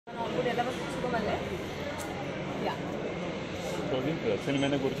Yeah.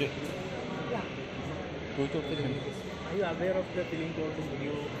 Are you aware of the film called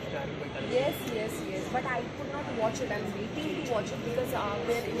Studio starring by Kallanum? Yes. But I could not watch it. I'm waiting to watch it because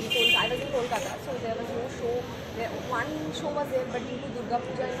we're in Kolkata. I was in Kolkata, so there was no show. One show was there, but due to Durga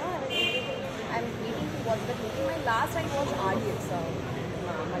Puja, I'm waiting to watch that movie. My last I watched RDX,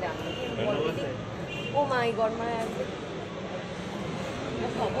 Malayalam. Oh my God,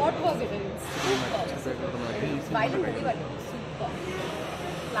 what was it? It's violent movie, but super.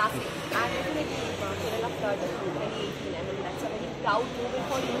 Classic. And definitely Kerala Flood 2018. I mean, that's a very proud moment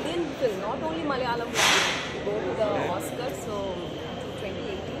for Indian film, not only Malayalam to go to the Oscars. So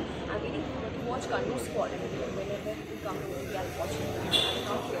 2018, I'm waiting to watch Kannur Squad. Whenever you come to India, I'll watch it. I'm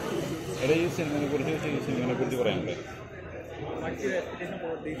not here. What's your expectation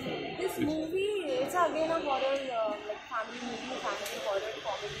about this movie? This movie, it's again a horror, like family movie, family horror,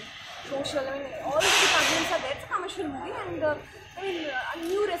 comedy, social. I mean, all the components are there. It's a commercial movie, and I mean, a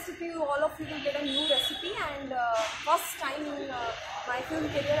new recipe. All of you will get a new recipe, and first time in my film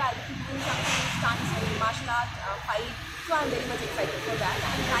career, I'll be doing something stunts and martial art, fight. So I'm very much excited for that,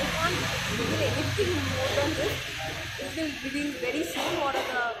 and I can't reveal anything more than this. It will reveal very soon what are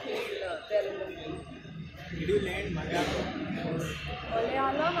the things there in the movie. Did you learn Malayalam?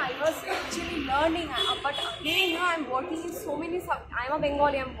 Malayalam, I was actually learning, but again, I'm working in so many. I'm a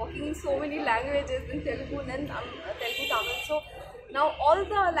Bengali. I'm working in so many languages in Telugu, then Telugu, Tamil. So now all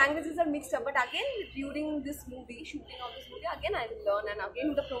the languages are mixed up. But again, during this movie, shooting of this movie, again I will learn, and again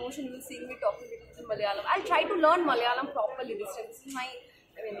in the promotion you will see me talking in Malayalam. I'll try to learn Malayalam properly this time. This is my.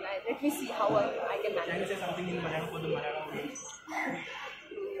 I mean, let me see how I can manage. Can you say something in Malayalam for the Malayalam audience?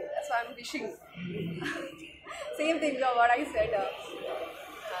 So I'm wishing. Same thing what I said.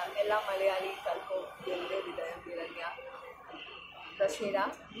 Ella Malayali Kalko Yende Vidayam Viranya Dashera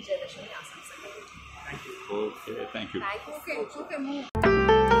Vijayadashami Asamsakam. Thank you. Okay, move.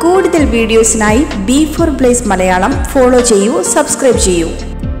 കൂടുതൽ വീഡിയോസിനായി B4 Place Malayalam follow ചെയ്യൂ, subscribe ചെയ്യൂ.